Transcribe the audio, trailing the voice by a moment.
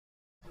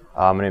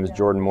My name is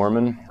Jordan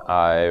Mormon.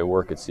 I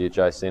work at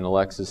CHI St.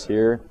 Alexis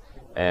here,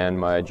 and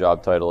my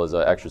job title is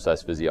an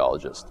exercise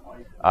physiologist.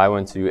 I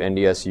went to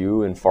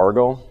NDSU in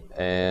Fargo,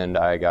 and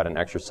I got an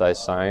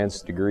exercise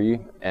science degree,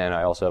 and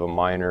I also have a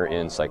minor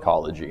in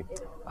psychology.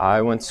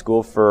 I went to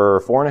school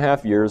for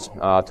 4.5 years.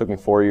 It took me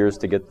 4 years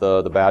to get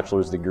the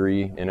bachelor's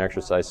degree in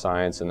exercise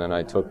science, and then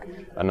I took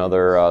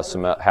another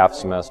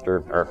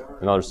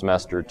another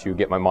semester to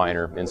get my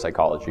minor in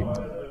psychology.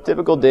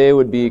 Typical day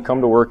would be come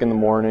to work in the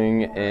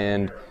morning,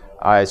 and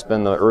I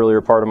spend the earlier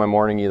part of my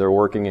morning either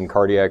working in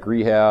cardiac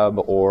rehab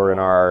or in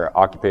our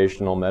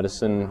occupational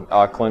medicine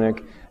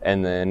clinic,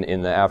 and then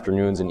in the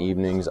afternoons and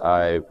evenings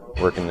I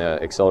work in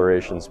the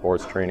acceleration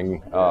sports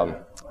training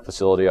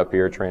facility up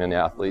here, training the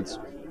athletes.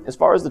 As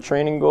far as the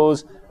training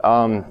goes,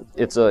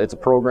 it's a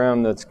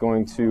program that's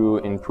going to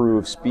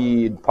improve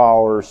speed,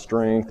 power,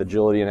 strength,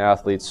 agility in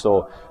athletes.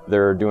 So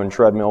they're doing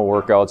treadmill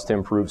workouts to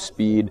improve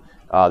speed.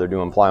 They're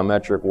doing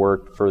plyometric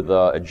work for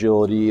the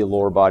agility,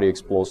 lower body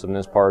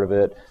explosiveness part of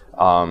it.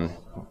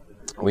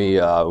 We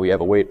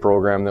have a weight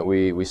program that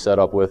we set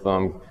up with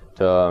them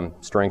to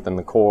strengthen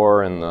the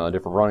core and the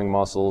different running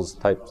muscles,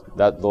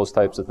 those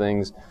types of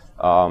things.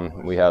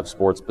 We have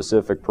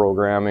sports-specific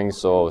programming,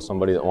 so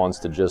somebody that wants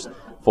to just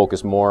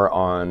focus more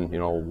on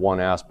one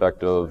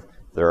aspect of,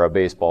 they're a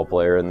baseball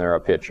player and they're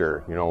a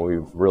pitcher. We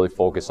really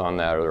focus on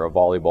that. Or they're a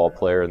volleyball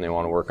player and they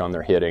want to work on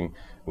their hitting.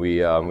 We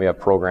have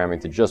programming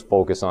to just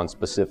focus on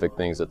specific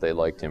things that they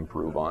like to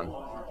improve on.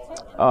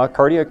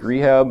 Cardiac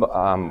rehab,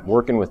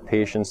 working with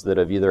patients that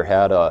have either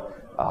had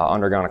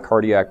undergone a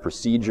cardiac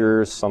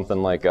procedure,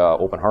 something like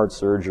open heart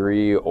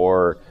surgery,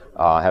 or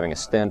having a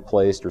stent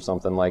placed or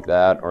something like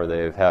that, or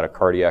they've had a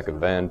cardiac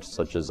event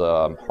such as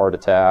a heart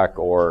attack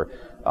or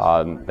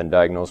been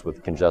diagnosed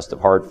with congestive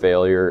heart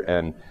failure.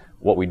 And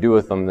what we do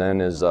with them then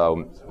is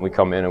we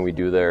come in and we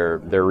do their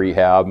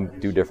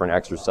rehab, do different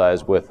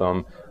exercise with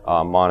them,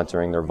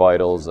 monitoring their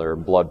vitals, their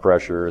blood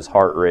pressures,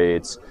 heart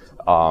rates,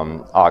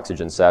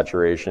 oxygen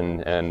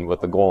saturation, and with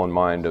the goal in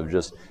mind of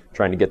just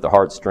trying to get the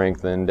heart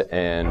strengthened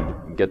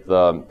and get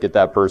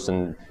that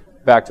person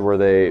back to where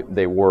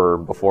they were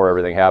before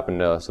everything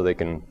happened, so they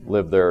can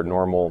live their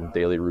normal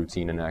daily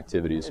routine and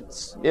activities.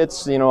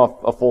 It's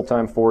a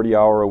full-time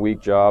 40-hour-a-week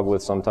job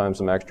with sometimes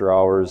some extra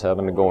hours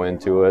having to go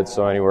into it,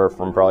 so anywhere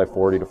from probably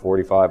 40 to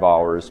 45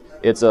 hours.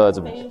 It's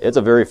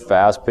a very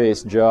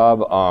fast-paced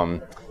job.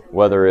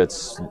 Whether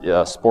it's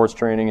sports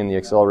training in the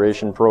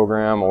acceleration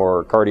program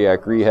or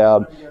cardiac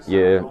rehab,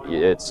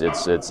 it's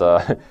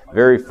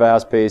very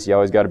fast-paced. You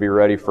always got to be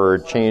ready for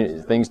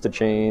things to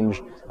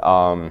change.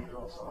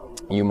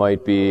 You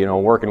might be,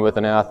 working with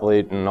an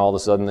athlete and all of a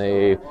sudden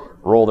they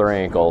roll their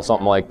ankle,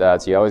 something like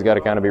that. So you always got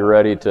to kind of be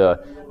ready to,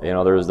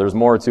 there's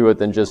more to it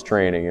than just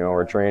training.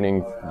 We're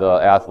training the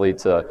athlete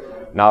to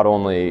not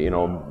only,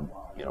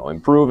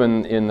 improve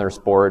in their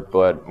sport,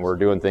 but we're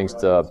doing things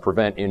to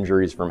prevent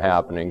injuries from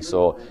happening.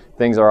 So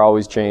things are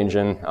always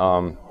changing.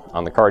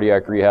 On the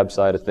cardiac rehab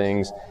side of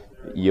things,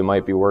 you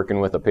might be working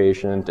with a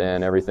patient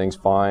and everything's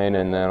fine,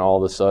 and then all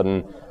of a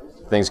sudden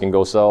things can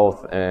go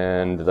south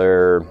and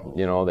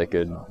they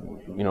could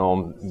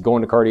go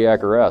into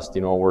cardiac arrest,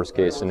 worst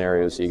case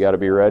scenario. So you got to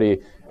be ready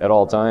at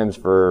all times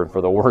for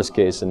the worst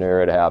case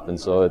scenario to happen.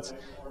 So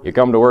you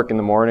come to work in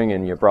the morning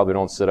and you probably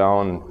don't sit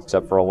down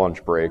except for a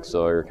lunch break,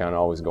 so you're kind of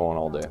always going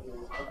all day.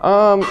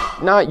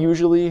 Not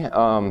usually.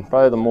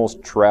 Probably the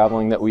most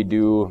traveling that we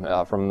do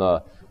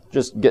from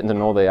just getting to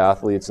know the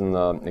athletes in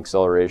the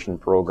acceleration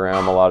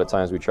program. A lot of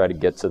times we try to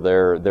get to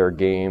their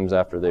games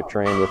after they've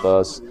trained with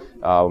us.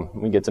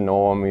 We get to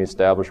know them, we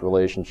establish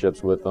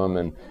relationships with them,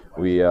 and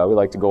we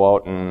like to go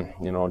out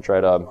and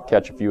try to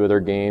catch a few of their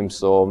games.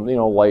 So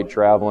light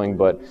traveling,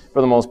 but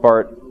for the most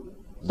part,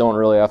 don't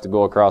really have to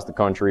go across the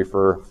country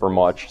for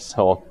much.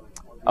 So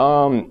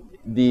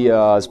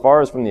as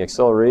far as from the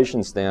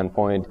acceleration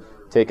standpoint,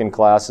 taking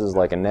classes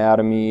like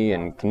anatomy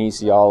and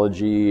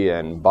kinesiology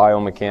and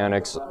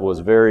biomechanics was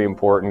very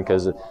important,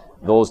 because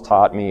those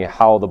taught me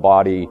how the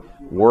body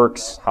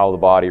works, how the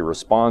body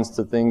responds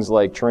to things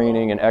like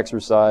training and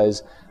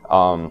exercise,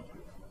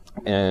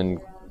 and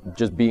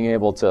just being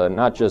able to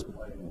not just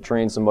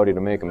train somebody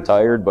to make them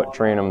tired, but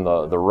train them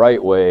the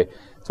right way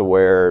to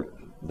where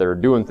they're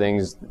doing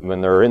things when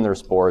they're in their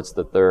sports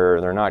that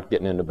they're not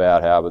getting into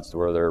bad habits to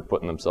where they're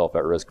putting themselves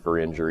at risk for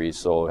injury.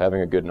 So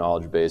having a good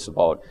knowledge base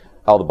about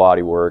how the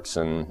body works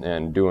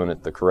and doing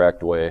it the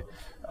correct way.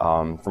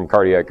 From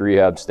cardiac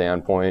rehab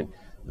standpoint,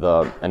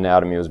 the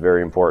anatomy was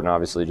very important,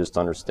 obviously, just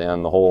to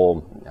understand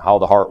how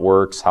the heart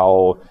works,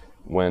 how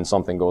when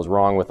something goes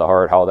wrong with the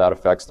heart, how that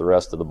affects the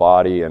rest of the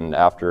body, and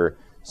after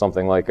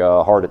something like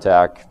a heart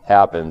attack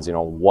happens,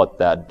 what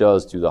that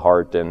does to the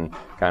heart and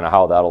kind of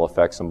how that'll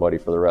affect somebody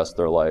for the rest of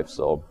their life.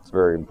 So it's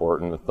very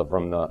important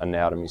from the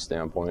anatomy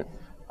standpoint.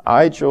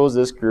 I chose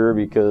this career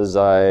because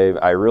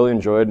I really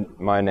enjoyed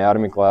my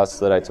anatomy class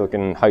that I took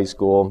in high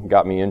school.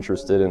 Got me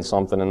interested in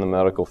something in the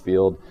medical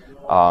field.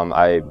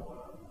 I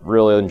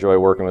really enjoy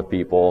working with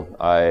people.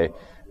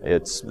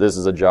 This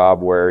is a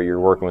job where you're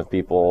working with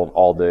people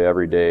all day,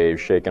 every day,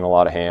 shaking a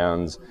lot of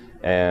hands,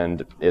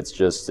 And it's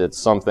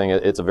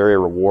a very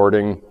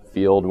rewarding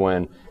field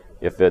when,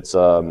 if it's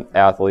an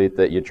athlete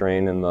that we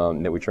train in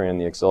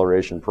the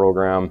acceleration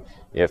program,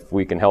 if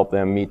we can help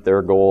them meet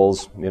their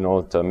goals,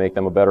 to make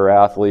them a better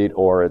athlete,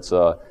 or it's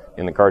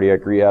in the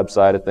cardiac rehab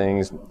side of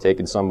things,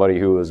 taking somebody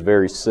who is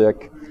very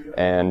sick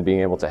and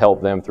being able to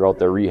help them throughout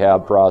their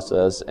rehab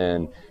process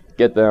and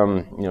get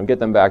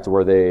them back to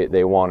where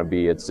they want to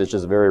be. It's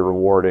just very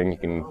rewarding.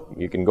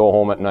 You can go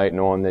home at night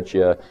knowing that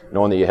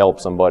you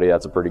helped somebody.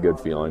 That's a pretty good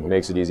feeling. It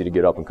makes it easy to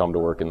get up and come to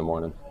work in the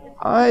morning.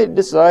 I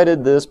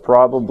decided this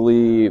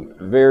probably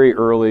very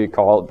early,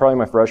 probably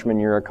my freshman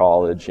year of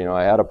college.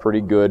 I had a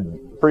pretty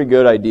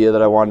good idea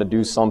that I wanted to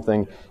do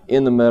something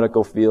in the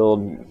medical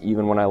field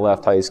even when I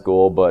left high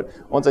school. But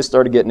once I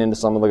started getting into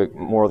some of the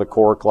more of the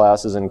core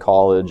classes in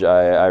college,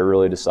 I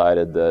really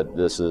decided that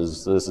this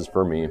is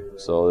for me.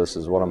 So this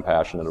is what I'm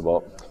passionate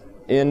about.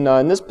 In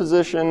this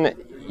position,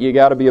 you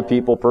got to be a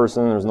people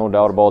person. There's no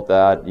doubt about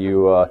that.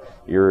 You're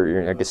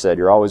like I said,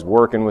 you're always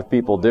working with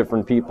people,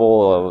 different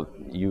people.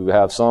 You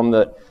have some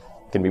that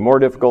can be more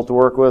difficult to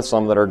work with,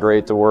 some that are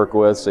great to work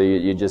with. So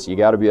you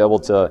got to be able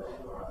to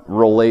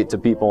relate to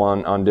people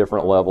on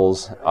different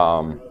levels,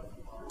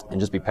 and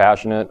just be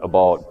passionate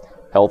about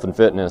health and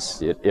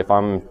fitness. If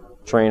I'm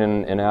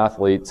training an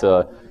athlete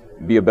to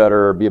be a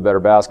better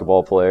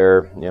basketball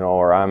player,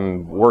 or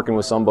I'm working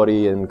with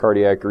somebody in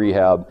cardiac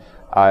rehab,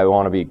 I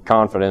want to be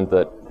confident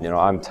that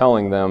I'm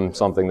telling them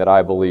something that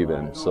I believe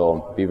in.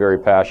 So be very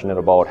passionate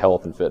about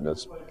health and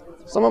fitness.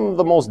 Some of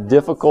the most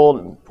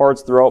difficult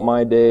parts throughout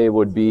my day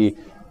would be,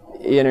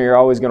 you're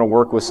always going to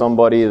work with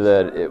somebody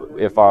that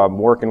if I'm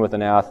working with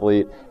an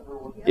athlete,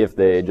 if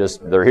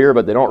they're here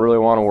but they don't really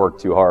want to work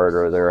too hard,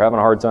 or they're having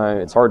a hard time,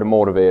 it's hard to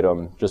motivate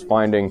them. Just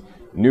finding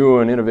new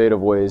and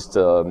innovative ways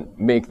to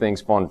make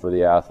things fun for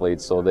the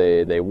athletes so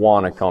they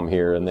want to come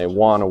here and they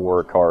want to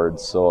work hard.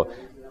 So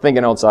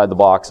thinking outside the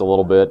box a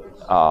little bit.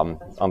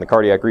 On the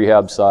cardiac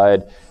rehab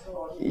side,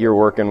 you're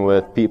working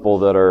with people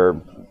that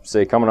are,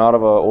 say, coming out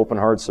of an open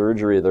heart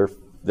surgery.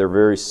 They're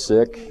very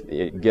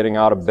sick. Getting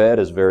out of bed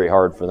is very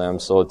hard for them.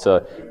 So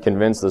to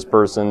convince this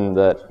person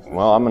that,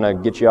 well, I'm going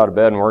to get you out of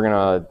bed and we're going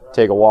to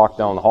take a walk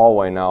down the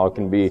hallway now, it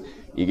can be,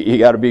 you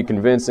got to be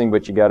convincing,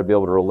 but you got to be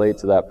able to relate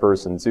to that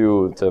person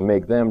too, to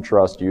make them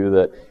trust you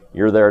that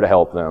you're there to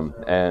help them.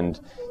 And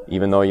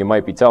even though you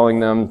might be telling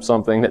them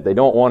something that they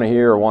don't want to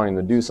hear, or wanting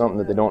to do something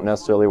that they don't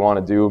necessarily want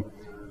to do,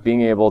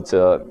 being able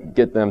to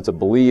get them to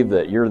believe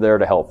that you're there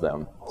to help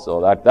them.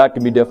 So that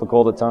can be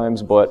difficult at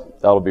times,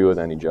 but that'll be with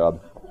any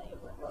job.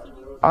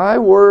 I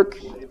work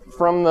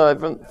for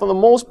the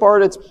most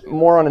part, it's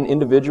more on an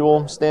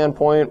individual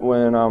standpoint.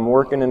 When I'm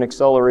working in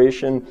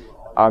acceleration,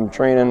 I'm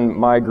training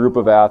my group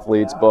of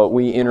athletes, but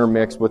we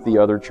intermix with the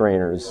other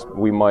trainers.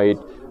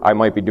 I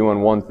might be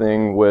doing one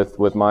thing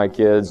with my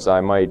kids.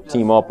 I might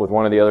team up with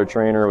one of the other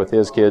trainer with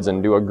his kids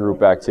and do a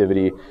group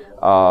activity.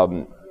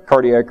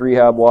 Cardiac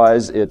rehab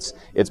wise, it's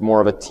more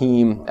of a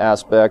team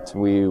aspect.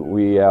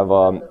 We have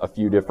a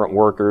few different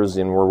workers,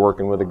 and we're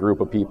working with a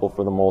group of people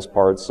for the most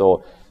part.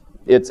 So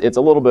it's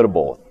a little bit of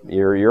both.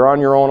 You're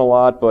on your own a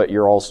lot, but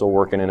you're also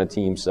working in a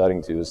team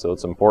setting too. So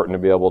it's important to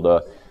be able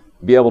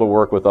to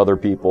work with other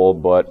people,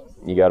 but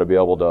you got to be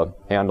able to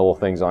handle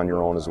things on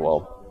your own as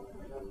well.